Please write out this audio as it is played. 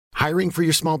Hiring for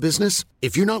your small business?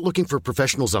 If you're not looking for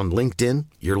professionals on LinkedIn,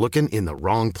 you're looking in the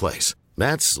wrong place.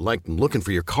 That's like looking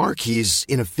for your car keys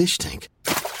in a fish tank.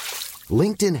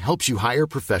 LinkedIn helps you hire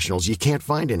professionals you can't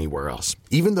find anywhere else,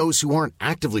 even those who aren't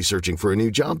actively searching for a new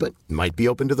job but might be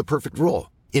open to the perfect role.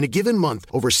 In a given month,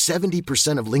 over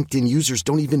 70% of LinkedIn users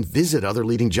don't even visit other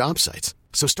leading job sites.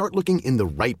 So start looking in the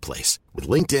right place. With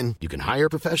LinkedIn, you can hire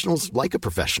professionals like a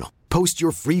professional. Post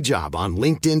your free job on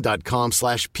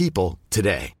linkedin.com/people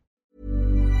today.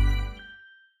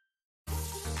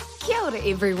 Kia ora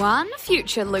everyone,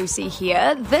 Future Lucy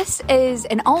here. This is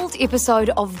an old episode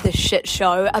of The Shit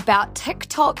Show about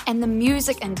TikTok and the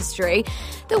music industry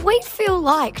that we feel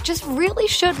like just really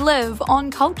should live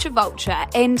on Culture Vulture.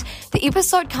 And the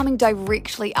episode coming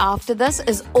directly after this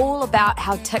is all about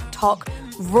how TikTok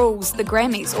rules the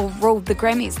Grammys, or ruled the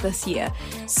Grammys this year.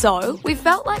 So we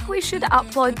felt like we should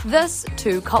upload this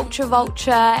to Culture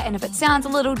Vulture, and if it sounds a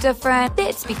little different,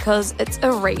 that's because it's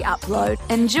a re-upload.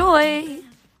 Enjoy!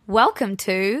 Welcome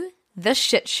to The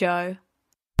Shit Show.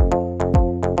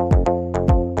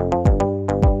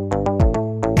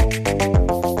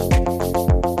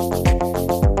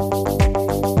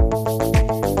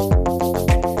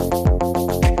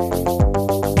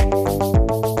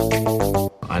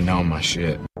 I know my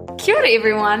shit. Kia ora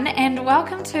everyone, and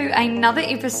welcome to another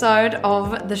episode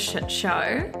of The Shit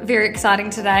Show. Very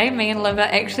exciting today, me and Liv are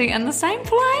actually in the same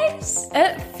place.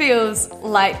 It feels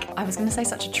like, I was going to say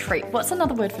such a treat. What's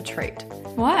another word for treat?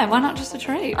 Why? Why not just a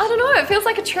treat? I don't know, it feels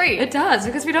like a treat. It does,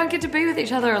 because we don't get to be with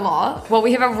each other a lot. Well,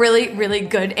 we have a really, really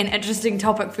good and interesting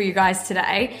topic for you guys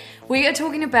today. We are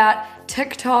talking about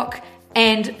TikTok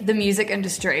and the music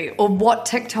industry, or what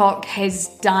TikTok has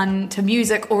done to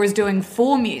music or is doing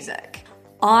for music.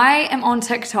 I am on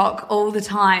TikTok all the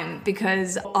time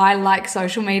because I like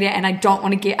social media and I don't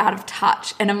want to get out of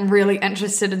touch, and I'm really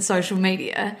interested in social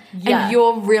media. Yeah. And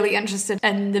you're really interested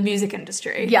in the music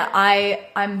industry. Yeah,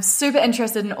 I'm super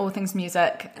interested in all things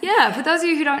music. Yeah, for those of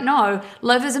you who don't know,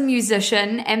 Liv is a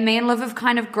musician and me and Liv have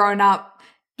kind of grown up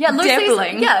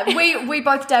dabbling. Yeah, we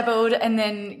both dabbled, and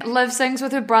then Liv sings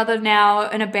with her brother now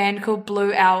in a band called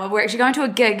Blue Hour. We're actually going to a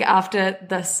gig after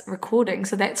this recording,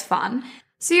 so that's fun.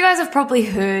 So you guys have probably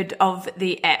heard of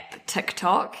the app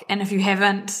TikTok, and if you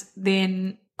haven't,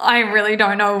 then I really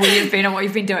don't know where you've been or what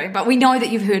you've been doing, but we know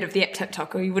that you've heard of the app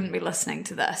TikTok or you wouldn't be listening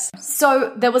to this.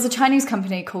 So there was a Chinese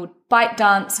company called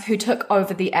ByteDance who took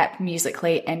over the app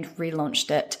Musical.ly and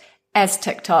relaunched it as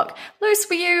TikTok. Luce,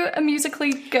 were you a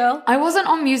Musical.ly girl? I wasn't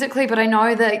on Musical.ly, but I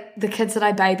know that the kids that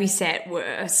I babysat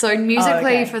were. So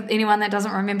Musical.ly, for anyone that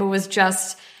doesn't remember, was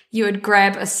just you would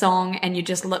grab a song and you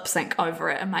just lip sync over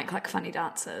it and make like funny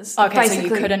dances. Okay, basically,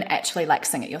 so you couldn't actually like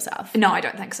sing it yourself? No, I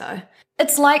don't think so.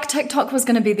 It's like TikTok was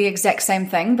going to be the exact same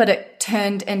thing, but it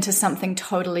turned into something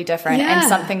totally different and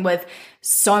something with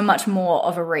so much more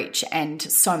of a reach and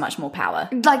so much more power.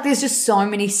 Like there's just so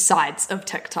many sides of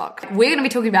TikTok. We're going to be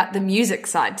talking about the music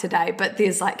side today, but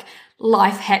there's like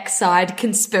life hack side,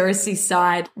 conspiracy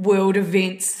side, world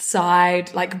events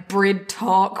side, like bread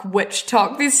talk, witch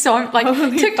talk. There's so like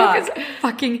Holy TikTok fuck. is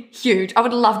fucking huge. I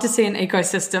would love to see an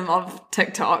ecosystem of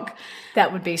TikTok.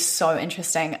 That would be so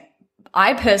interesting.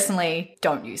 I personally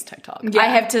don't use TikTok. Yeah. I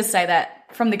have to say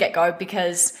that from the get-go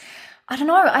because, I don't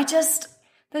know,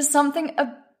 there's something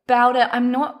about it.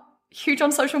 I'm not huge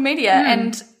on social media.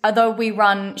 And although we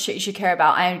run Shit You Should Care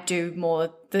About, I do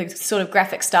more the sort of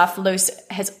graphic stuff. Luce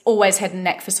has always had a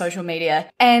knack for social media.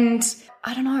 And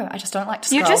I don't know, I just don't like to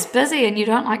scroll. You're just busy and you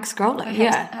don't like scrolling. I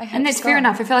hate And to that's scroll. fair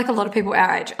enough. I feel like a lot of people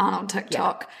our age aren't on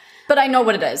TikTok. But I know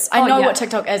what it is. I know yeah. what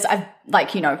TikTok is.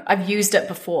 I've used it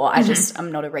before.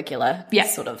 I'm not a regular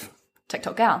sort of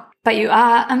TikTok gal. But you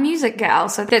are a music gal,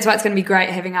 so that's why it's going to be great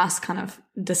having us kind of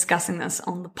discussing this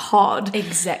on the pod.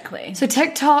 Exactly. So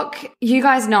TikTok, you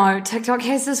guys know, TikTok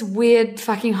has this weird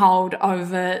fucking hold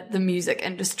over the music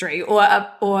industry, or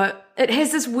it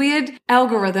has this weird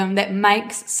algorithm that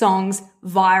makes songs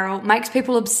viral, makes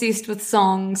people obsessed with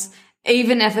songs,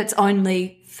 even if it's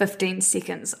only 15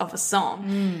 seconds of a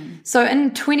song. So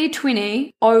in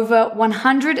 2020, over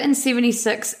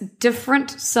 176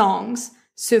 different songs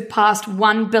surpassed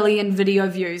 1 billion video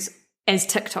views as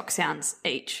TikTok sounds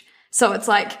each. So it's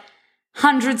like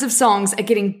hundreds of songs are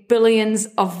getting billions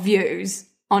of views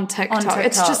on TikTok.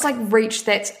 It's just like reach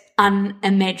that's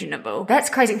unimaginable. That's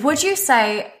crazy. Would you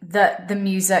say that the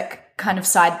music kind of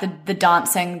side, the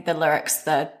dancing, the lyrics,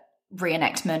 the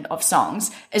reenactment of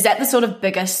songs, is that the sort of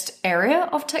biggest area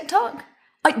of TikTok?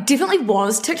 It definitely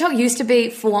was. TikTok used to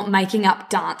be for making up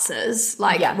dances.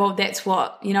 Well, that's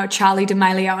what, Charli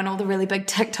D'Amelio and all the really big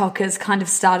TikTokers kind of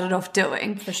started off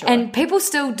doing. For sure. And people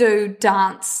still do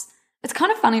dance it's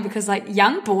kind of funny because like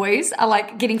young boys are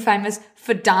like getting famous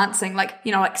for dancing, like,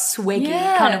 you know, like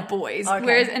swaggy kind of boys. Okay.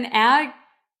 Whereas in our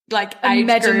like age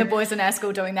Imagine group, the boys in our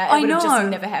school doing that. It would have just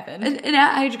never happened. In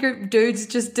our age group, dudes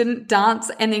just didn't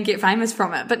dance and then get famous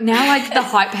from it. But now like the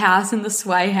Hype House and the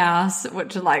Sway House,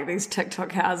 which are like these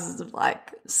TikTok houses of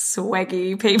like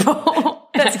swaggy people.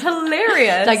 That's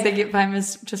hilarious. Like they get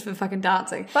famous just for fucking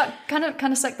dancing. But kind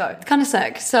of sick though. Kind of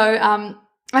sick. So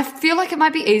I feel like it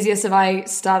might be easiest if I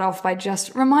start off by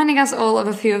just reminding us all of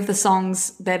a few of the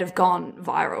songs that have gone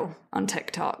viral on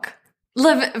TikTok.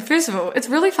 Liv, first of all, it's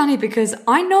really funny because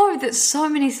I know that so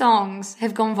many songs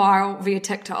have gone viral via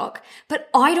TikTok, but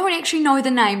I don't actually know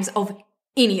the names of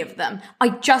any of them. I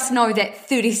just know that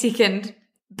 30-second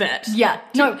bit. Yeah.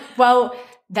 No, well,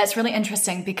 that's really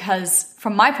interesting because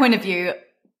from my point of view,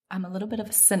 I'm a little bit of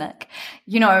a cynic.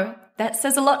 You know, that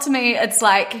says a lot to me. It's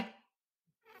like,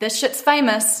 this shit's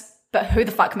famous, but who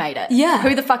the fuck made it? Yeah.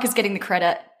 Who the fuck is getting the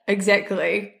credit?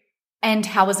 Exactly. And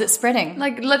how is it spreading?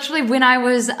 Like literally when I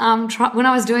was when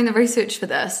I was doing the research for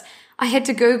this, I had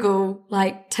to Google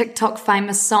like TikTok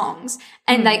famous songs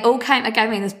and they all it gave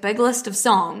me this big list of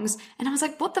songs and I was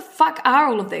like, what the fuck are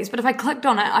all of these? But if I clicked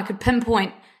on it, I could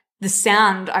pinpoint the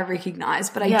sound I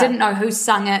recognized, but I didn't know who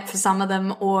sung it for some of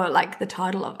them or like the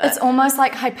title of it. It's almost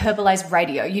like hyperbolized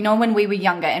radio. You know, when we were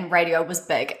younger and radio was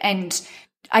big, and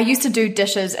I used to do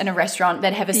dishes in a restaurant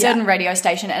that have a certain radio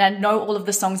station, and I know all of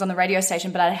the songs on the radio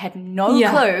station, but I had no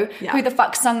clue who the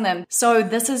fuck sung them. So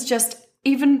this is just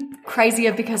even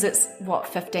crazier because it's,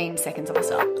 15 seconds of a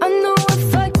song. I know I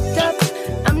fucked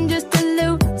up, I'm just a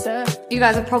loser. You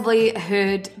guys have probably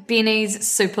heard Benny's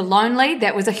Super Lonely.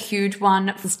 That was a huge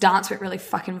one. This dance went really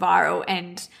fucking viral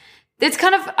and I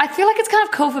feel like it's kind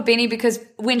of cool for Benny because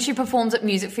when she performs at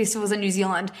music festivals in New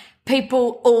Zealand,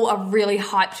 people all are really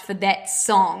hyped for that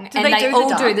song. Do they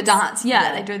all do the dance.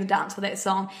 Yeah, they do the dance for that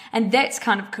song. And that's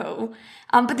kind of cool.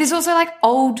 But there's also like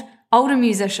older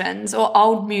musicians or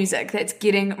old music that's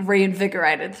getting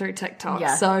reinvigorated through TikTok.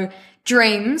 Yeah. So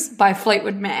Dreams by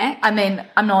Fleetwood Mac. I mean,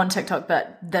 I'm not on TikTok,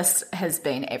 but this has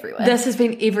been everywhere. This has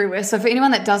been everywhere. So for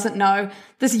anyone that doesn't know,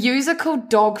 this user called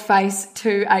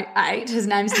Dogface288, his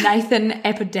name's Nathan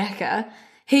Apodaca,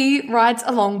 he rides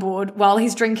a longboard while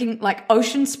he's drinking like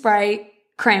ocean spray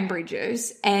cranberry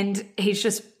juice, and he's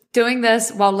just doing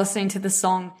this while listening to the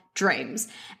song Dreams.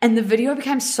 And the video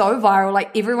became so viral,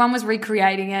 like everyone was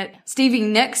recreating it. Stevie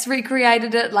Nicks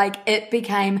recreated it, like it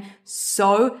became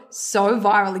so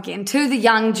viral again to the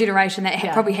young generation that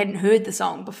probably hadn't heard the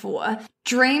song before.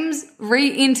 Dreams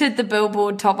re-entered the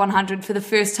Billboard Top 100 for the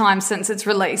first time since its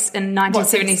release in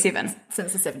 1977.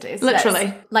 Since the 70s.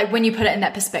 Literally. Like when you put it in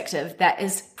that perspective, that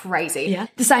is crazy. Yeah.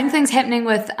 The same thing's happening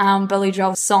with Billy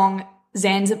Joel's song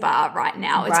Zanzibar right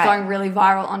now. It's going really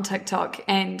viral on TikTok,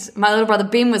 and my little brother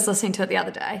Ben was listening to it the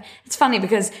other day. It's funny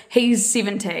because he's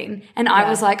 17 and I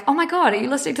was like, oh my God, are you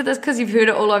listening to this because you've heard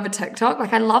it all over TikTok?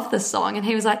 Like I love this song. And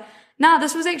he was like, nah,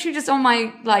 this was actually just on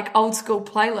my like old school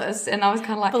playlist. And I was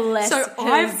kind of like,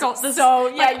 I've got this. So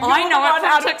yeah, like, I know it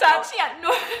from TikTok. Yeah,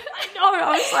 no. I know.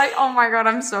 I was like, oh my God,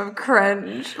 I'm so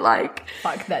cringe. Like,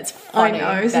 fuck, that's funny.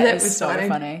 I know. So that was so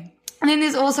funny. And then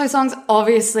there's also songs,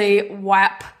 obviously,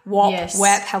 WAP,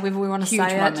 however we want to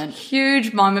say it.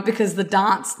 Huge moment because the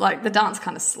dance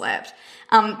kind of slapped.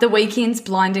 The Weeknd's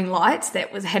Blinding Lights,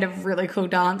 had a really cool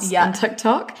dance on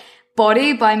TikTok.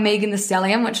 Body by Megan Thee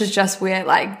Stallion, which is just where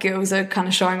like girls are kind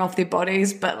of showing off their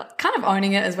bodies, but like, kind of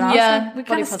owning it as well. Yeah, so we body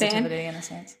kind of positivity in a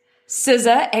sense.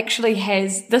 SZA actually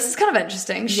has, this is kind of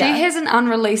interesting, she has an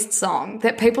unreleased song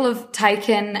that people have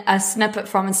taken a snippet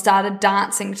from and started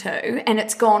dancing to, and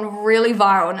it's gone really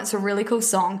viral, and it's a really cool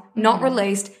song, not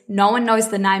released, no one knows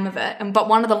the name of it, but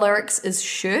one of the lyrics is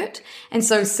Shirt, and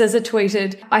so SZA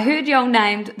tweeted, I heard y'all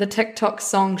named the TikTok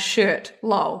song Shirt,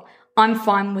 lol, I'm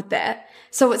fine with that.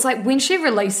 So it's like when she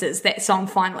releases that song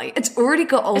finally, it's already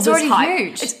got all this hype. It's already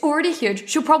huge. It's already huge.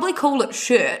 She'll probably call it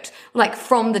Shirt, like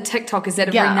from the TikTokers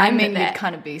that have renamed it. You'd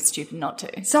kind of be stupid not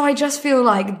to. So I just feel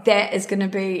like that is going to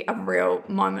be a real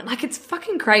moment. Like it's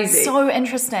fucking crazy. So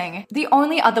interesting. The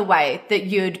only other way that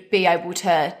you'd be able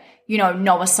to,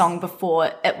 know a song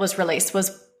before it was released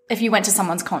was if you went to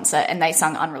someone's concert and they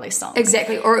sung unreleased songs.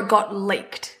 Exactly. Or it got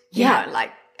leaked.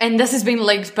 And this has been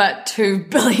leaked but to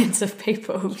billions of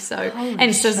people. So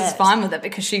and SZA's fine with it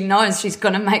because she knows she's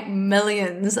going to make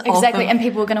millions. Exactly, and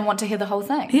people are going to want to hear the whole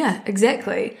thing. Yeah,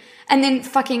 exactly. And then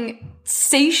fucking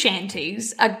sea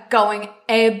shanties are going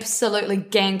absolutely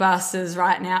gangbusters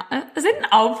right now. Is that an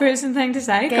old person thing to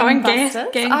say? Going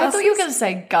gangbusters? I thought you were going to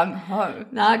say gung-ho.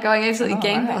 No, going absolutely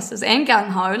gangbusters and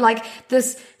gung-ho. Like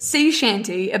this sea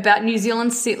shanty about New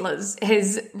Zealand settlers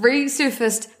has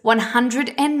resurfaced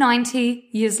 190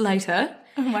 years later.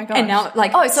 Oh my gosh. And now,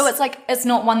 like... Oh, so it's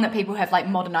not one that people have, like,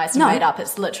 modernised and made up.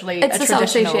 It's literally it's a this old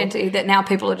sea traditional... shanty that now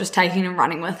people are just taking and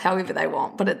running with however they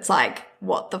want. But it's like,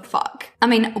 what the fuck? I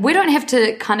mean, we don't have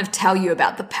to kind of tell you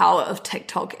about the power of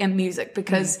TikTok and music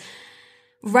because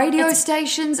radio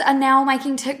stations are now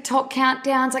making TikTok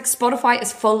countdowns. Like Spotify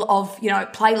is full of,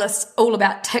 playlists all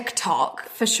about TikTok.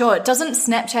 For sure. Doesn't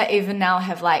Snapchat even now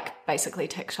have, like, basically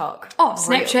TikTok? Oh,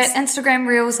 Snapchat, Reels? Instagram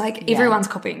Reels, everyone's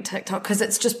copying TikTok because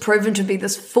it's just proven to be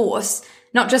this force,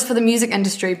 not just for the music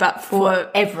industry, but for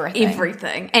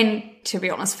everything. And to be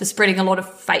honest, for spreading a lot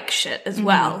of fake shit as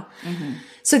well. Mm-hmm.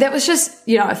 So that was just,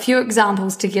 a few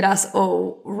examples to get us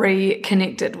all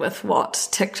reconnected with what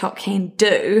TikTok can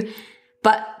do.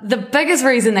 But the biggest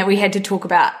reason that we had to talk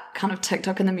about kind of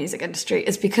TikTok in the music industry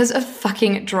is because of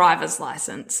fucking Driver's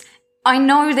License. I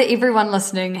know that everyone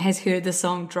listening has heard the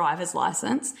song Driver's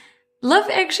License. Liv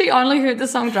actually only heard the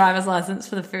song Driver's License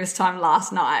for the first time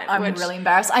last night. I'm really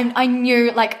embarrassed. I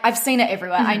knew, like, I've seen it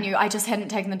everywhere. I knew I just hadn't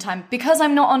taken the time. Because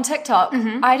I'm not on TikTok,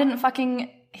 I didn't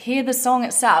fucking hear the song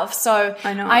itself. So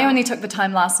I know. I only took the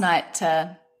time last night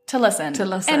to listen.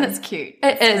 And it's cute.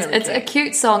 It is. Really it's cute. a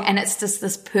cute song and it's just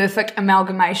this perfect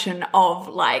amalgamation of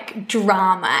like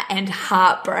drama and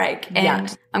heartbreak.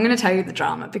 And I'm going to tell you the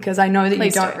drama because I know that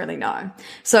you don't really know.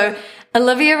 So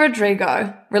Olivia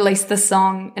Rodrigo released this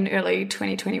song in early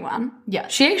 2021. Yeah.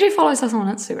 She actually follows us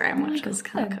on Instagram, which is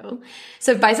kind of cool.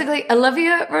 So basically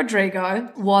Olivia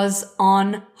Rodrigo was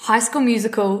on High School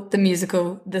Musical,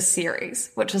 the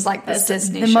series, which is like this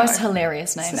Disney the show. most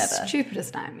hilarious name It's the ever.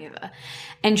 stupidest name ever.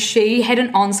 And she had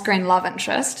an on-screen love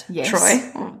interest,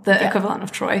 Troy, or the equivalent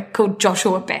of Troy, called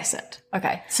Joshua Bassett.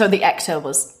 Okay. So the actor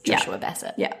was Joshua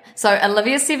Bassett. Yeah. So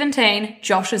Olivia's 17,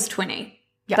 Josh is 20.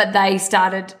 Yeah. But they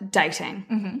started dating.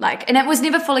 And it was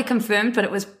never fully confirmed, but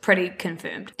it was pretty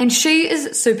confirmed. And she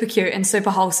is super cute and super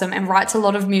wholesome and writes a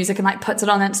lot of music and like puts it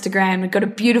on Instagram and got a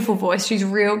beautiful voice. She's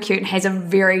real cute and has a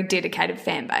very dedicated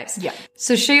fan base. Yeah.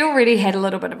 So she already had a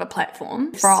little bit of a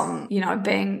platform from,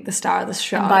 being the star of the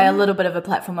show. And by a little bit of a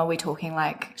platform, are we talking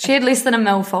like... She had less than 1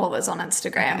 million followers on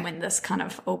Instagram when this kind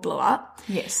of all blew up.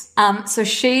 Yes. So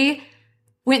she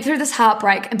went through this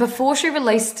heartbreak, and before she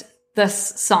released this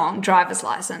song, Driver's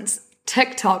License,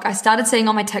 TikTok, I started seeing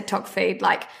on my TikTok feed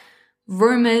like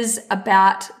rumors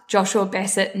about Joshua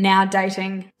Bassett now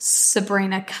dating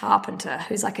Sabrina Carpenter,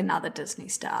 who's like another Disney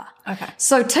star. Okay.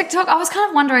 So TikTok, I was kind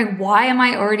of wondering, why am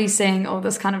I already seeing all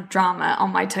this kind of drama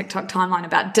on my TikTok timeline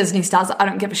about Disney stars that I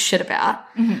don't give a shit about?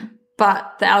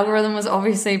 But the algorithm was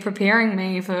obviously preparing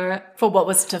me for what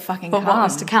was to fucking come. what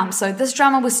was to come. So this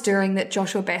drama was stirring that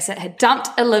Joshua Bassett had dumped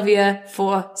Olivia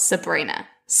for Sabrina.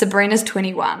 Sabrina's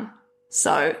 21.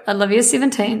 So Olivia's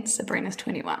 17, Sabrina's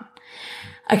 21.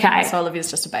 Okay. So Olivia's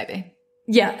just a baby.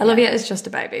 Yeah, Olivia is just a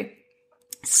baby.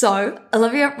 So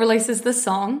Olivia releases this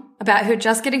song about her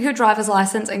just getting her driver's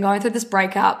license and going through this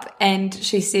breakup. And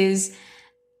she says,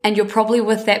 and you're probably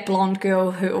with that blonde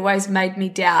girl who always made me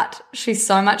doubt. She's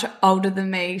so much older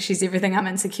than me. She's everything I'm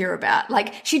insecure about.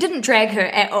 Like, she didn't drag her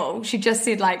at all. She just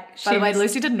said, like... By the way,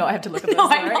 Lucy did not have to look at this. No,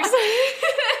 I know.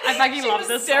 I fucking love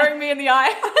this. Staring me in the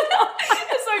eye.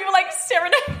 So you were like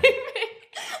serenading me.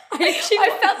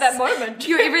 I felt that moment.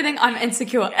 You're everything I'm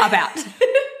insecure about.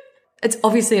 It's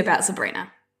obviously about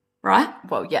Sabrina, right?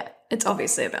 Well, yeah. It's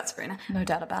obviously about Sabrina. No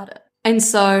doubt about it. And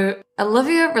so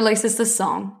Olivia releases this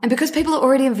song, and because people are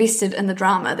already invested in the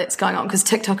drama that's going on, because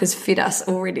TikTok has fed us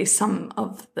already some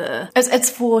of the... It's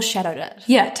foreshadowed it.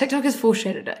 Yeah, TikTok has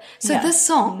foreshadowed it. So this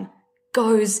song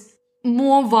goes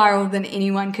more viral than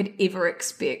anyone could ever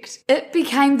expect. It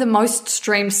became the most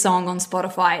streamed song on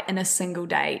Spotify in a single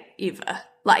day ever.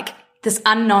 Like, this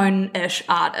unknown-ish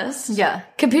artist. Yeah.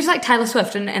 Compared to like Taylor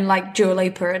Swift and like Dua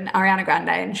Lipa and Ariana Grande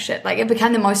and shit. Like, it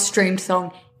became the most streamed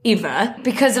song ever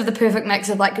because of the perfect mix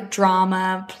of like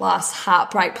drama plus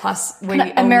heartbreak plus we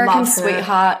all American love her.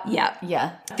 Sweetheart. Yeah.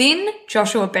 Yeah. Then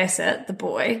Joshua Bassett, the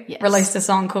boy, released a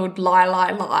song called Lie,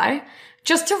 Lie, Lie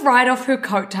just to ride off her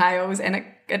coattails, and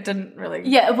it didn't really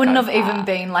it wouldn't go have far. even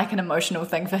been like an emotional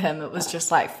thing for him. It was just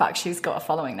like, fuck, she's got a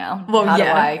following now. Well,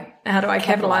 How do I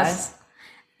capitalize?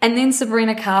 And then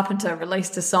Sabrina Carpenter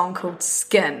released a song called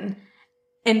Skin.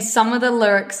 And some of the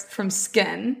lyrics from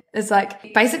Skin is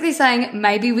like basically saying,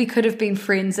 maybe we could have been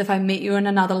friends if I met you in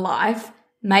another life.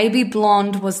 maybe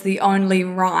blonde was the only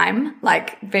rhyme,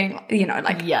 like being,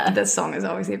 this song is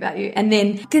obviously about you. And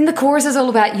then the chorus is all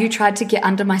about you tried to get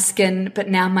under my skin, but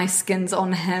now my skin's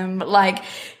on him. Like,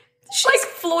 she's like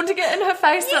flaunting it in her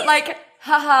face that like,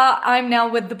 haha, I'm now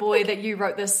with the boy that you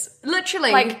wrote this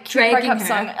literally like dragging breakup her.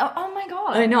 song. Oh my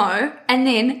God. I know. And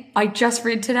then I just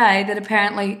read today that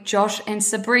apparently Josh and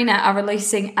Sabrina are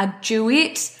releasing a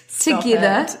duet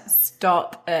together.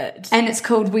 Stop it. And it's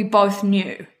called We Both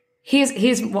Knew.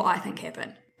 Here's what I think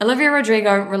happened. Olivia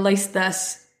Rodrigo released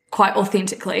this quite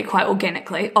authentically, quite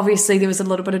organically. Obviously, there was a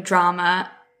little bit of drama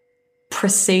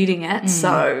preceding it.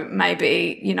 So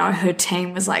maybe, her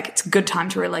team was like, it's a good time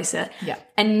to release it. Yeah.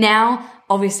 And now,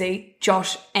 obviously,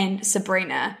 Josh and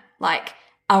Sabrina, like,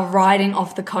 are riding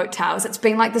off the coattails. It's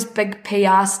been like this big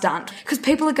PR stunt because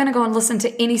people are going to go and listen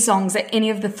to any songs that any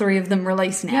of the three of them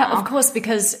release now. Yeah, of course,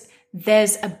 because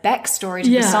there's a backstory to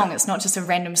the song. It's not just a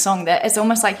random song. That it's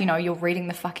almost like, you're reading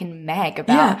the fucking mag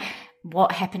about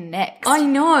what happened next. I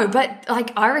know, but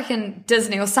like I reckon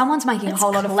Disney or someone's making a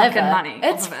whole lot of fucking money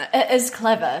off of it. It is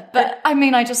clever. But I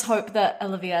mean, I just hope that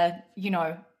Olivia,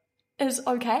 is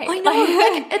okay. I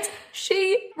know. Like,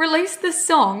 she released this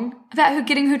song about her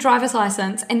getting her driver's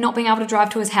license and not being able to drive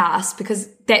to his house because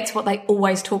that's what they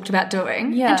always talked about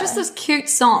doing. Yeah. And just this cute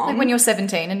song. Like when you're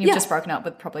 17 and you've just broken up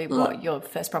with probably your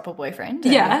first proper boyfriend.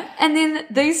 Yeah. And then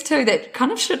these two that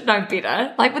kind of should know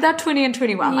better, like without 20 and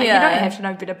 21, like you don't have to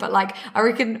know better, but like I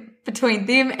reckon between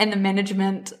them and the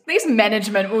management. These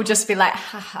management will just be like,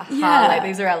 ha ha ha, Yeah. like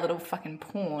these are our little fucking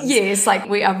pawns. Yes, like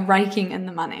we are raking in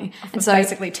the money. And so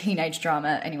basically teenage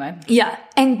drama anyway. Yeah.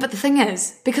 But the thing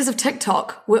is, because of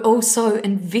TikTok, we're all so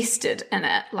invested in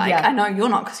it. Like, I know you're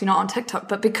not because you're not on TikTok,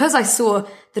 but because I saw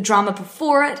the drama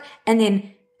before it, and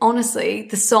then honestly,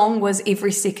 the song was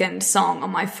every second song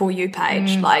on my For You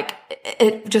page. Like,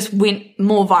 it just went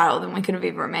more viral than we could have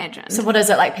ever imagined. So what is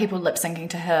it, like people lip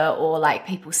syncing to her or like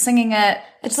people singing it?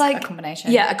 It's like a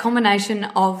combination. Yeah, a combination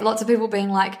of lots of people being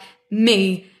like,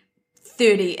 me,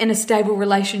 30, in a stable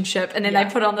relationship, and then they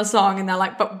put on the song and they're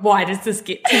like, but why does this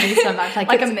get to me so much?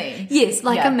 Like a meme. Yes,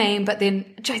 like a meme, but then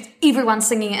just everyone's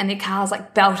singing it in their cars,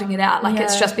 like belting it out. Like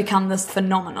it's just become this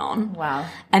phenomenon. Wow.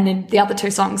 And then the other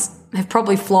two songs have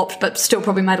probably flopped, but still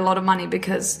probably made a lot of money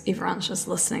because everyone's just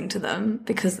listening to them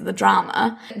because of the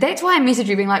drama. That's why I messaged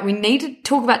you being like, we need to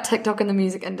talk about TikTok in the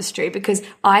music industry because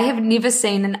I have never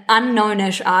seen an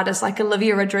unknown-ish artist like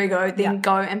Olivia Rodrigo then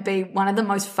go and be one of the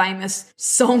most famous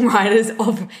songwriters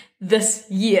of this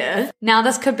year. Now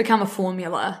this could become a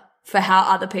formula for how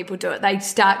other people do it. They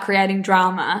start creating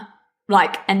drama,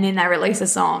 and then they release a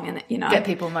song and, Get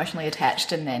people emotionally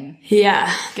attached and then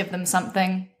give them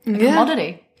something, a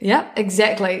commodity. Yep,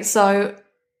 exactly. So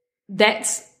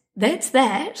that's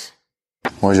that.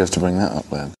 Why did you have to bring that up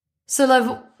then? So,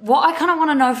 Liv, what I kind of want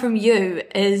to know from you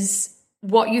is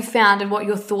what you found and what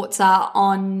your thoughts are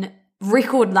on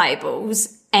record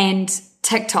labels and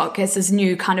TikTok as this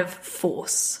new kind of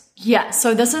force. Yeah,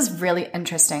 so this is really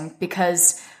interesting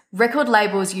because record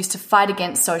labels used to fight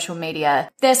against social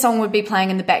media. Their song would be playing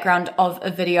in the background of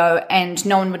a video and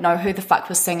no one would know who the fuck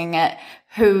was singing it,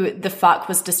 who the fuck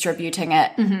was distributing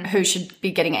it, who should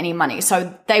be getting any money.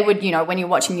 So they would, when you're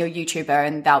watching your YouTuber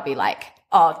and they'll be like,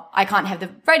 oh, I can't have the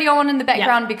radio on in the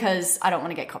background because I don't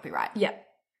want to get copyright. Yeah.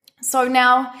 So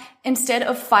now, instead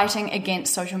of fighting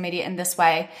against social media in this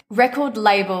way, record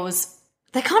labels,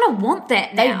 they kind of want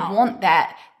that now. They want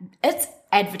that. It's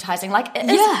advertising, like it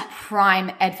is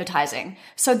prime advertising.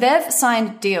 So they've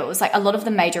signed deals, like a lot of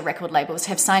the major record labels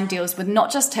have signed deals with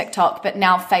not just TikTok, but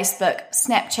now Facebook,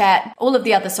 Snapchat, all of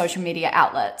the other social media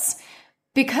outlets,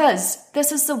 because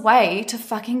this is the way to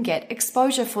fucking get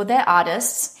exposure for their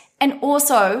artists. And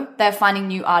also they're finding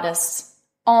new artists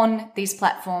on these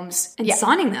platforms and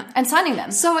signing them. And signing them.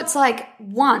 So it's like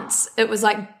once it was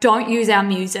like, don't use our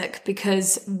music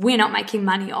because we're not making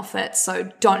money off it,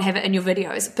 so don't have it in your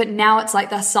videos. But now it's like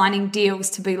they're signing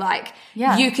deals to be like,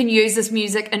 you can use this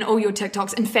music in all your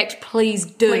TikToks. In fact, please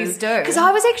do. Please do. Because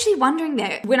I was actually wondering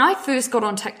that. When I first got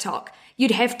on TikTok,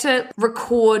 you'd have to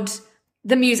record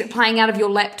the music playing out of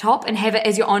your laptop and have it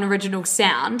as your own original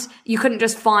sound. You couldn't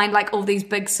just find like all these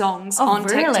big songs on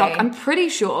TikTok. I'm pretty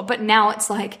sure. But now it's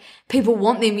like people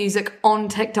want their music on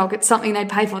TikTok. It's something they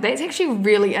pay for. That's actually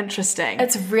really interesting.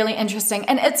 It's really interesting.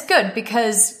 And it's good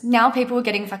because now people are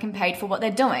getting fucking paid for what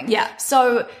they're doing. Yeah.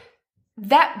 So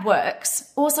that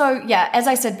works. Also, as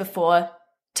I said before,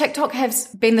 TikTok has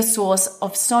been the source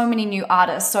of so many new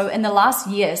artists. So in the last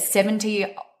year,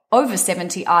 over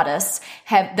 70 artists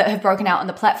that have broken out on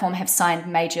the platform have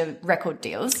signed major record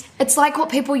deals. It's like what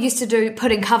people used to do,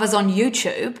 putting covers on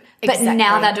YouTube, but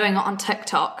now they're doing it on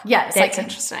TikTok. Yeah, it's that's like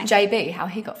interesting. JB, how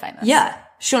he got famous. Yeah.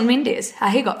 Shawn Mendes, how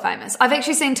he got famous. I've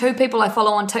actually seen 2 people I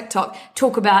follow on TikTok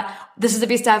talk about, this is the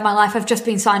best day of my life, I've just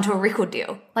been signed to a record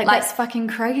deal. Like that's fucking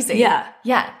crazy. Yeah.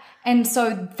 Yeah. And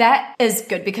so that is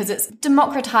good because it's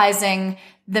democratizing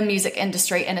the music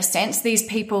industry in a sense. These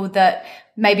people that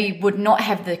maybe would not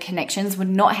have the connections, would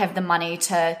not have the money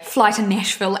to fly to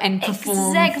Nashville and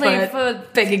perform for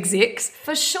big execs.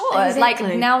 For sure. Exactly.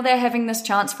 Like now they're having this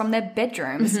chance from their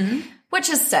bedrooms, which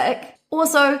is sick.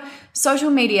 Also, social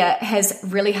media has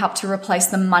really helped to replace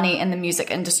the money in the music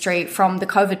industry from the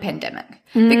COVID pandemic.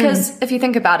 Because if you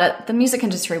think about it, the music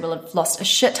industry will have lost a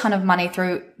shit ton of money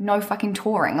through no fucking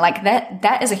touring. Like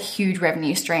that is a huge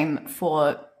revenue stream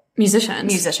for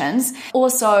musicians.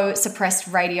 Also suppressed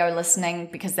radio listening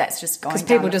because that's just going down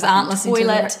because people just aren't listening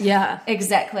toilet. to Yeah.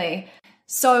 Exactly.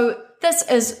 So this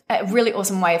is a really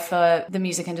awesome way for the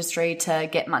music industry to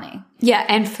get money. Yeah,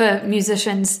 and for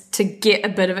musicians to get a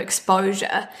bit of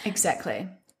exposure. Exactly.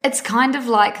 It's kind of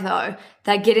like, though,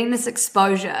 they're getting this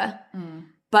exposure,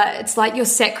 but it's like you're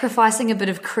sacrificing a bit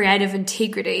of creative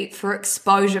integrity for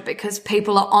exposure because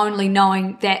people are only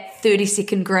knowing that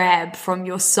 30-second grab from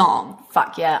your song.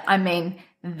 Fuck yeah. I mean,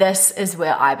 this is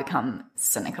where I become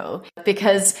cynical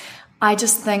because I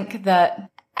just think that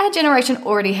our generation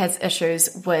already has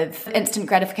issues with instant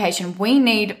gratification. We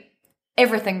need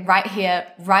everything right here,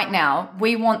 right now.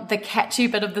 We want the catchy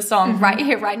bit of the song right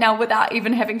here, right now, without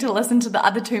even having to listen to the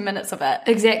other 2 minutes of it.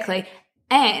 Exactly.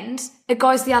 And it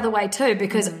goes the other way too,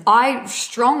 because I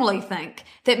strongly think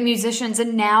that musicians are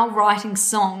now writing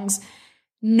songs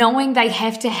knowing they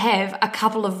have to have a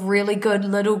couple of really good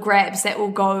little grabs that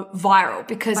will go viral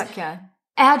because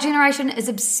our generation is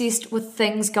obsessed with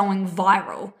things going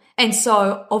viral. And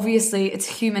so obviously it's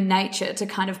human nature to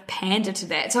kind of pander to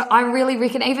that. So I really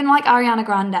reckon even like Ariana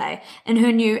Grande in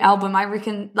her new album, I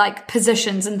reckon like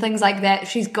Positions and things like that,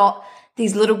 she's got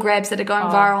these little grabs that are going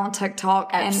viral on TikTok.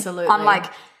 Absolutely. And I'm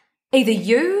like, either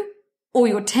you or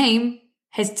your team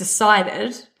has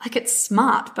decided, like it's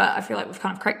smart, but I feel like we've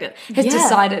kind of cracked it, has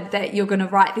decided that you're going to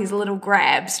write these little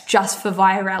grabs just for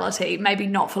virality, maybe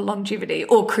not for longevity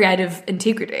or creative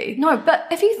integrity. No, but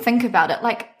if you think about it,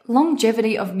 like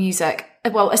longevity of music,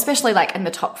 well, especially like in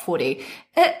the top 40,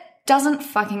 it doesn't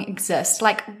fucking exist.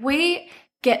 Like we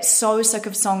get so sick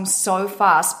of songs so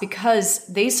fast because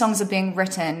these songs are being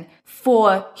written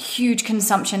for huge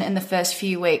consumption in the first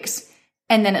few weeks.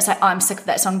 And then it's like, oh, I'm sick of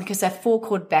that song because they're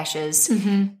 4-chord bashes.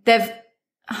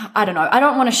 I don't know. I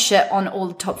don't want to shit on all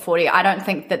the top 40. I don't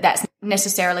think that that's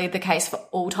necessarily the case for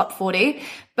all top 40.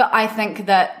 But I think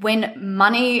that when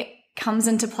money comes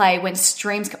into play, when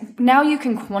streams, now you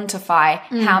can quantify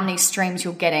how many streams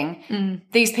you're getting.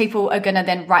 These people are going to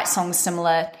then write songs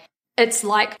similar. It's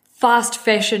like fast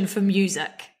fashion for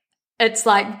music. It's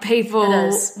like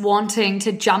people wanting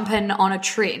to jump in on a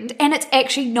trend. And it's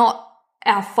actually not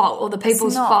our fault or the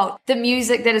people's fault. The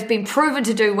music that has been proven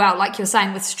to do well, like you're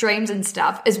saying with streams and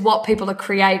stuff, is what people are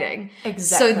creating.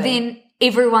 Exactly. So then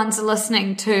everyone's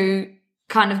listening to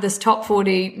kind of this top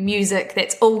 40 music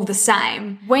that's all the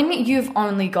same. When you've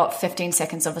only got 15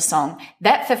 seconds of a song,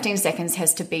 that 15 seconds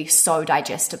has to be so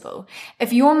digestible.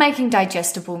 If you're making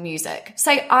digestible music,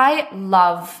 say I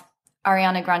love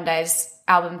Ariana Grande's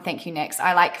album Thank You Next.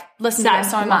 I like listen to it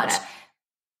so much.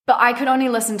 But I could only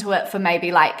listen to it for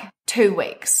maybe like 2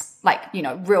 weeks, like, you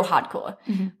know, real hardcore.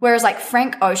 Whereas like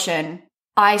Frank Ocean,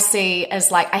 I see as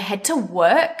like I had to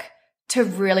work to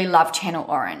really love Channel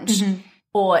Orange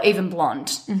or even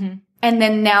Blonde. And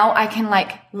then now I can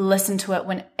like listen to it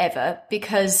whenever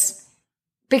because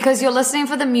you're listening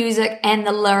for the music and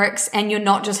the lyrics and you're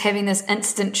not just having this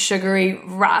instant sugary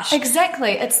rush.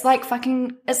 Exactly. It's like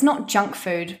fucking, it's not junk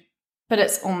food, but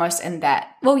it's almost in that.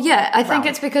 Well, yeah, I think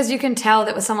it's because you can tell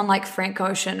that with someone like Frank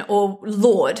Ocean or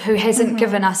Lorde, who hasn't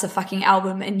given us a fucking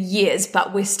album in years,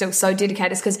 but we're still so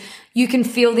dedicated, because you can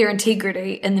feel their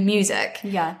integrity in the music.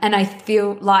 Yeah. And I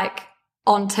feel like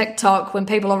on TikTok, when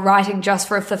people are writing just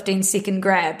for a 15-second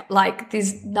grab, like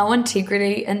there's no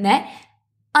integrity in that.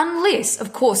 Unless,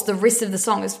 of course, the rest of the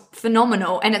song is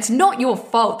phenomenal and it's not your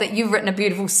fault that you've written a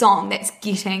beautiful song that's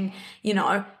getting, you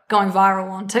know, going viral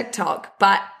on TikTok.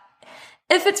 But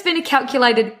if it's been a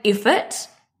calculated effort,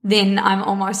 then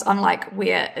I'm like,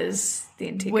 where is the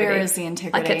integrity? Where is the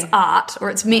integrity? Like it's art, or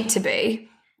it's meant to be.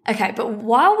 Okay, but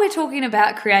while we're talking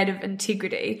about creative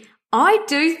integrity, I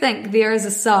do think there is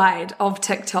a side of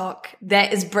TikTok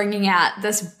that is bringing out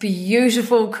this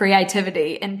beautiful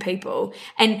creativity in people.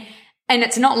 And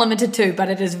it's not limited to, but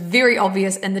it is very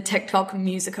obvious in the TikTok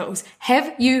musicals.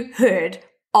 Have you heard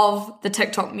of the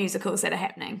TikTok musicals that are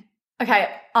happening? Okay,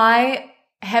 I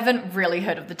haven't really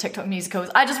heard of the TikTok musicals.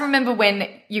 I just remember when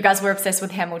you guys were obsessed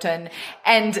with Hamilton,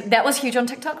 and that was huge on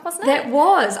TikTok, wasn't it? That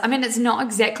was. I mean, it's not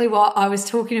exactly what I was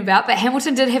talking about, but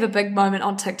Hamilton did have a big moment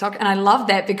on TikTok, and I love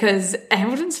that because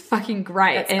Hamilton's fucking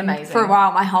great. It's and amazing. For a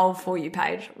while, my whole For You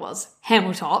page was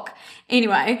Hamiltalk.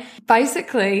 Anyway,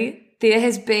 basically, there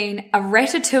has been a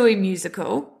Ratatouille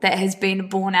musical that has been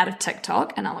born out of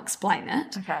TikTok, and I'll explain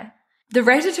it. Okay. The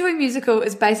Ratatouille musical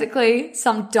is basically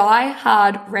some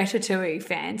die-hard Ratatouille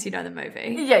fans, you know the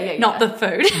movie. Yeah. Not the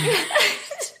food.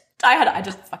 I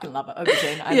just fucking love it.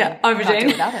 Aubergine. Aubergine. Can't do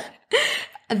without it.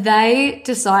 They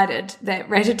decided that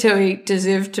Ratatouille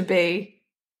deserved to be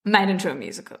made into a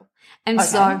musical. And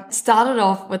so started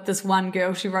off with this one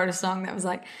girl. She wrote a song that was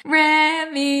like,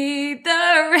 Remy the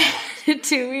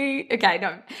Ratatouille. Okay,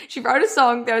 no. She wrote a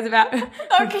song that was about... No,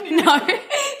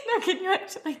 can you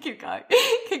actually keep going?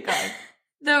 Keep going.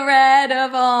 The rat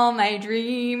of all my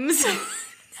dreams.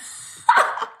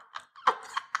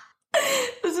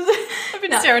 I've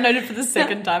been serenaded for the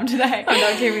second time today. I'm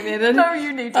not giving that in. No,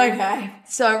 you need to. Okay.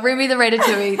 So Remy the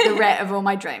Ratatouille, the rat of all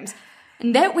my dreams.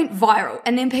 And that went viral.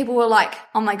 And then people were like,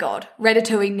 oh my God,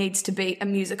 Ratatouille needs to be a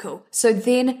musical. So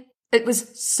then it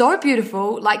was so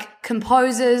beautiful, like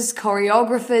composers,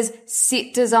 choreographers,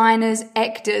 set designers,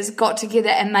 actors got together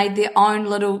and made their own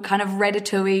little kind of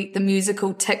Ratatouille, the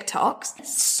musical TikToks.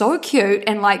 So cute.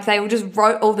 And like they just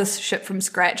wrote all this shit from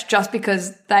scratch just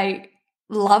because they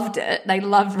loved it. They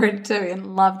loved Ratatouille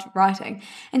and loved writing.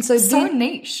 And so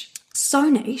niche. So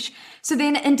niche. So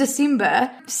then in December,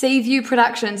 Seaview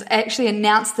Productions actually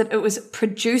announced that it was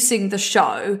producing the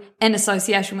show in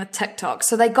association with TikTok.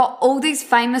 So they got all these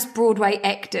famous Broadway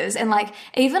actors and like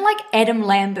even like Adam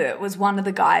Lambert was one of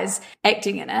the guys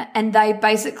acting in it. And they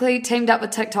basically teamed up with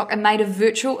TikTok and made a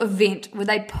virtual event where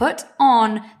they put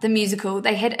on the musical.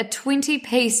 They had a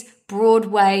 20-piece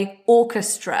Broadway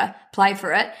orchestra play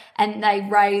for it and they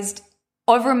raised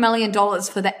over $1 million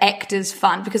for the Actors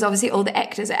Fund because obviously all the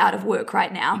actors are out of work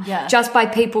right now. Yeah. Just by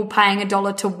people paying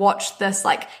 $1 to watch this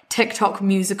like TikTok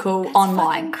musical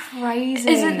online. Crazy.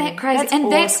 Isn't that crazy?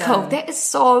 That's cool. That is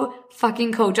so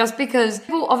fucking cool. Just because,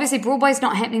 well, obviously Broadway's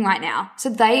not happening right now. So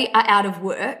they are out of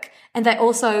work and they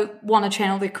also want to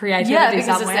channel their creativity because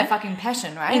somewhere. it's their fucking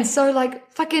passion, right? And so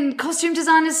like fucking costume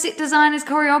designers, set designers,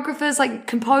 choreographers, like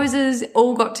composers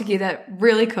all got together.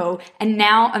 Really cool. And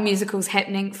now a musical's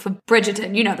happening for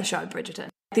Bridgerton. You know the show Bridgerton.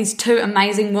 These two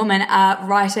amazing women are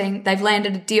writing, they've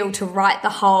landed a deal to write the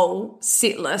whole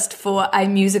set list for a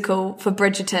musical for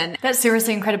Bridgerton. That's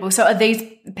seriously incredible. So are these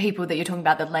people that you're talking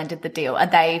about that landed the deal, are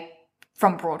they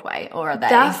from Broadway or are they?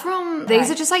 They're from, these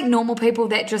are just like normal people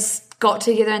that just got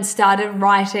together and started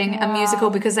writing a musical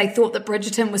because they thought that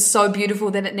Bridgerton was so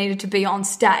beautiful that it needed to be on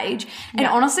stage. And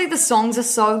honestly, the songs are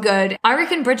so good. I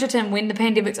reckon Bridgerton, when the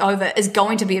pandemic's over, is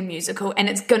going to be a musical and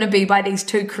it's going to be by these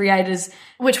two creators.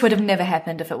 Which would have never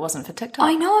happened if it wasn't for TikTok.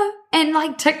 I know. And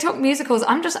like TikTok musicals,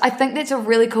 I think that's a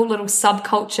really cool little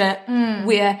subculture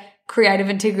where creative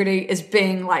integrity is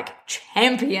being like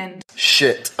championed.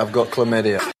 Shit, I've got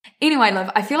chlamydia. Anyway, Liv,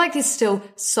 I feel like there's still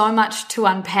so much to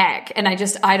unpack and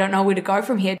I don't know where to go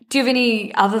from here. Do you have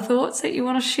any other thoughts that you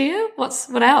want to share?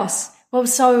 What else? Well,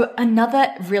 so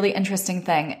another really interesting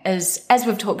thing is, as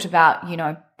we've talked about, you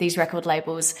know, these record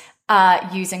labels are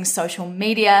using social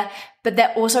media, but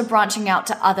they're also branching out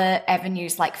to other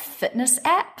avenues like fitness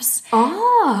apps.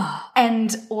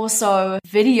 And also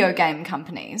video game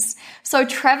companies. So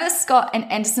Travis Scott and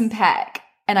Anderson .Paak,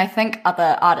 and I think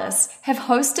other artists, have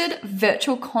hosted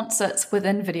virtual concerts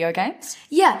within video games.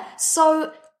 Yeah,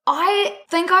 so I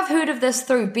think I've heard of this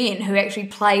through Ben, who actually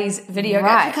plays video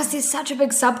games, because there's such a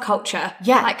big subculture,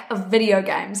 like of video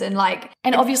games and like,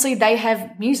 and obviously they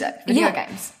have music, video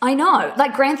games. I know,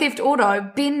 like Grand Theft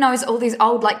Auto. Ben knows all these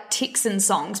old like Texan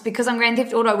songs because on Grand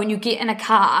Theft Auto, when you get in a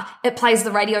car, it plays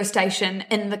the radio station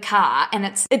in the car, and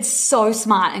it's so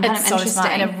smart and kind of interesting,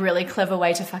 smart and a really clever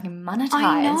way to fucking monetize.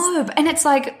 I know, and it's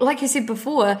like you said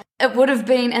before, it would have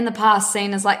been in the past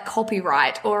seen as like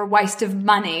copyright or a waste of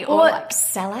money or like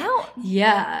sellout.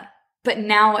 Yeah. But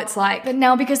now it's like... But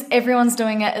now because everyone's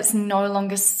doing it, it's no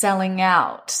longer selling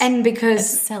out. And because...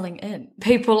 It's selling in.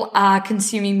 People are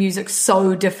consuming music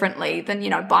so differently than,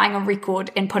 you know, buying a record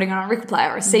and putting it on a record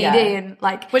player or a CD and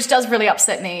like... Which does really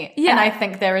upset me. Yeah. And I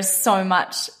think there is so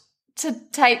much to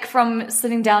take from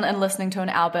sitting down and listening to an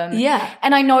album. Yeah.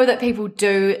 And I know that people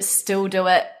do still do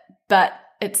it, but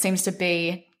it seems to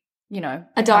be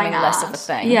a dying less art. of a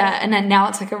thing. Yeah, and then now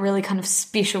it's like a really kind of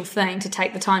special thing to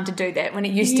take the time to do that when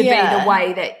it used to be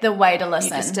the way to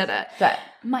listen. You just did it. But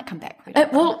it might come back. We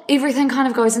don't know. Well, everything kind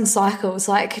of goes in cycles.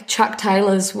 Like Chuck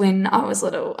Taylors, when I was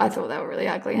little, I thought they were really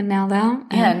ugly, and now they are.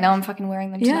 Yeah, now I'm fucking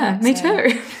wearing them tonight. Yeah, me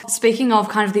too. Speaking of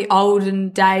kind of the olden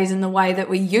days and the way that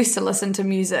we used to listen to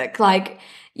music, like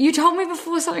you told me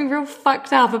before something real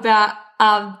fucked up about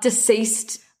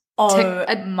deceased.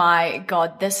 Oh my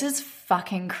God, this is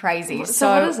fucking crazy. So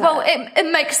what is it? Well,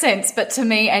 it makes sense, but to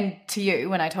me and to you,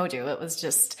 when I told you, it was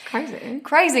just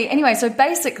crazy. Anyway, so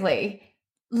basically,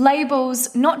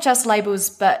 labels, not just labels,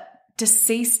 but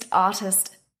deceased artists,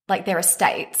 like their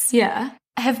estates,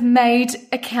 have made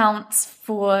accounts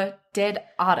for dead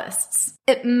artists.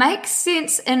 It makes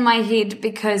sense in my head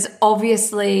because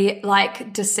obviously,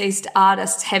 like, deceased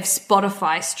artists have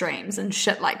Spotify streams and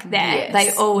shit like that.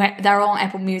 Yes. They're all on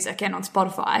Apple Music and on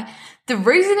Spotify. The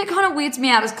reason it kind of weirds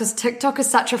me out is because TikTok is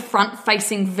such a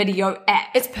front-facing video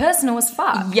app. It's personal as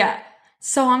fuck. Yeah.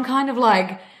 So I'm kind of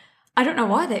like, I don't know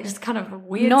why that just kind of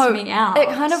weirds me out. It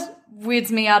kind of weirds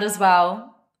me out as well.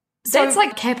 So that's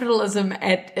like capitalism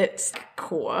at its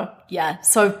core. Yeah.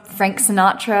 So Frank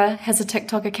Sinatra has a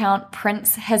TikTok account.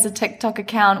 Prince has a TikTok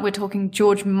account. We're talking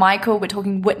George Michael. We're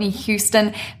talking Whitney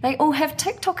Houston. They all have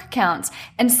TikTok accounts.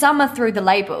 And some are through the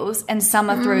labels and some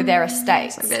are through their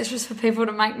estates. Like that's just for people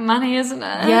to make money, isn't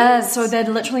it? Yeah. So they're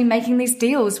literally making these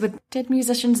deals with dead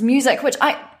musicians' music, which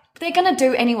they're going to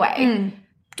do anyway.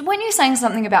 Weren't you saying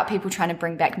something about people trying to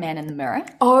bring back Man in the Mirror?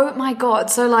 Oh my God.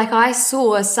 So like I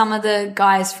saw some of the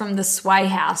guys from the Sway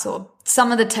House or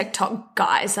some of the TikTok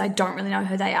guys, I don't really know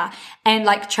who they are, and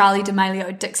like Charlie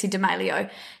D'Amelio, Dixie D'Amelio,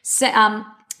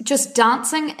 just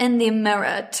dancing in their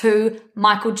mirror to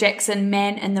Michael Jackson,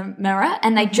 Man in the Mirror,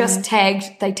 and they just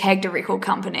tagged a record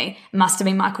company. It must have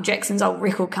been Michael Jackson's old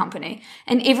record company.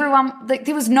 And everyone, like,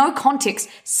 there was no context.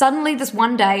 Suddenly this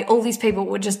one day, all these people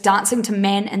were just dancing to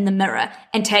Man in the Mirror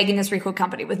and tagging this record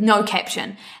company with no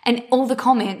caption. And all the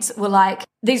comments were like,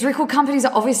 these record companies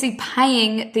are obviously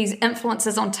paying these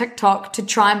influencers on TikTok to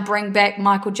try and bring back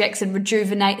Michael Jackson,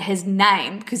 rejuvenate his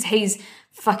name, because he's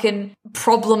fucking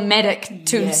problematic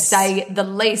to say the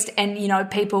least. And,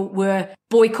 people were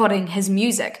boycotting his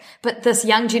music. But this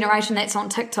young generation that's on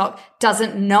TikTok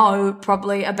doesn't know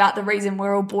probably about the reason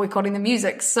we're all boycotting the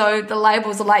music. So the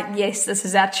labels are like, yes, this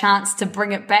is our chance to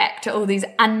bring it back to all these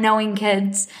unknowing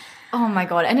kids. Oh my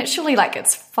God. And it's surely like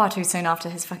it's far too soon after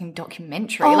his fucking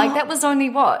documentary. Like that was only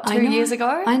 2 years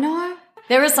ago? I know.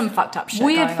 There is some fucked up shit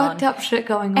Weird fucked up shit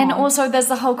going on. And also there's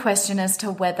the whole question as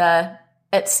to whether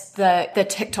it's the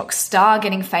TikTok star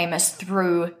getting famous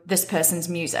through this person's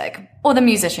music or the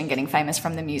musician getting famous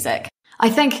from the music. I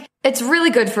think it's really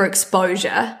good for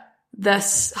exposure,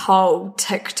 this whole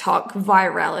TikTok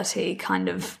virality kind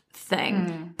of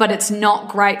thing, but it's not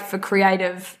great for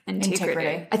creative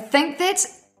integrity. I think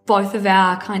that's both of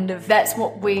our kind of... That's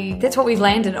what we've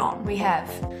landed on. We have.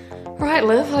 Right,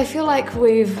 Liv, I feel like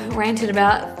we've ranted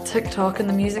about TikTok and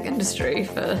the music industry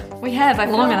for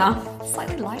long enough.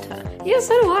 Slightly lighter. Yeah,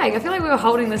 so do I. I feel like we were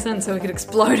holding this in so we could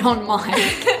explode on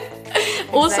mic.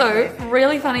 Also,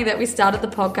 really funny that we started the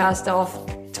podcast off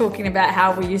talking about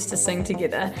how we used to sing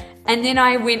together. And then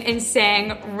I went and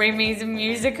sang Remy's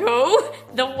musical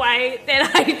the way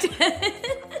that I did.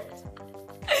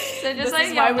 So just this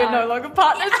is why we're no longer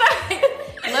partners.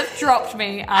 Liv dropped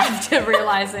me after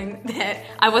realising that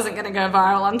I wasn't going to go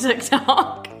viral on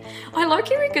TikTok. I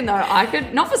low-key reckon though, I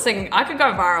could, not for singing, I could go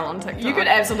viral on TikTok. You could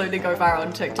absolutely go viral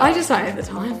on TikTok. I just don't have the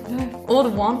time. Or the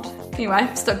want. Anyway,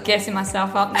 stop gassing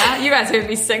myself up now. You guys heard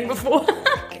me sing before.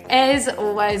 As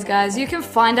always, guys, you can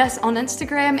find us on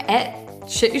Instagram at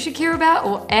Shit You Should Care About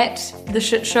or at The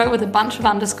Shit Show with a bunch of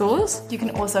underscores. You can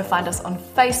also find us on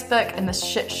Facebook in the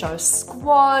Shit Show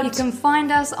Squad. You can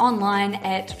find us online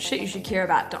at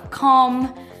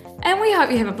shityoushouldcareabout.com. And we hope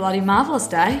you have a bloody marvellous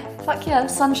day. Fuck yeah, the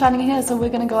sun's shining here, so we're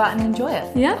going to go out and enjoy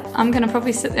it. Yeah, I'm going to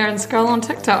probably sit there and scroll on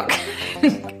TikTok.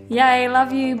 Yay,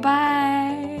 love you,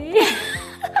 bye.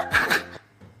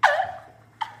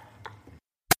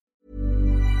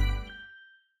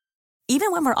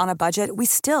 Even when we're on a budget, we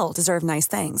still deserve nice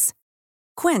things.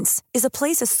 Quince is a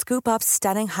place to scoop up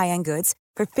stunning high-end goods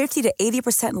for 50 to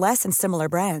 80% less than similar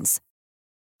brands.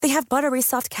 They have buttery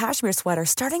soft cashmere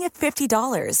sweaters starting at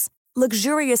 $50,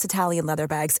 luxurious Italian leather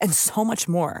bags, and so much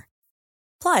more.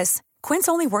 Plus, Quince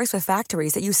only works with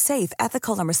factories that use safe,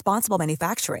 ethical, and responsible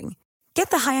manufacturing. Get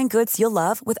the high-end goods you'll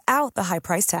love without the high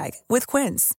price tag with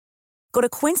Quince. Go to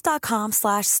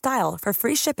quince.com/style for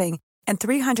free shipping and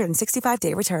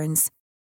 365-day returns.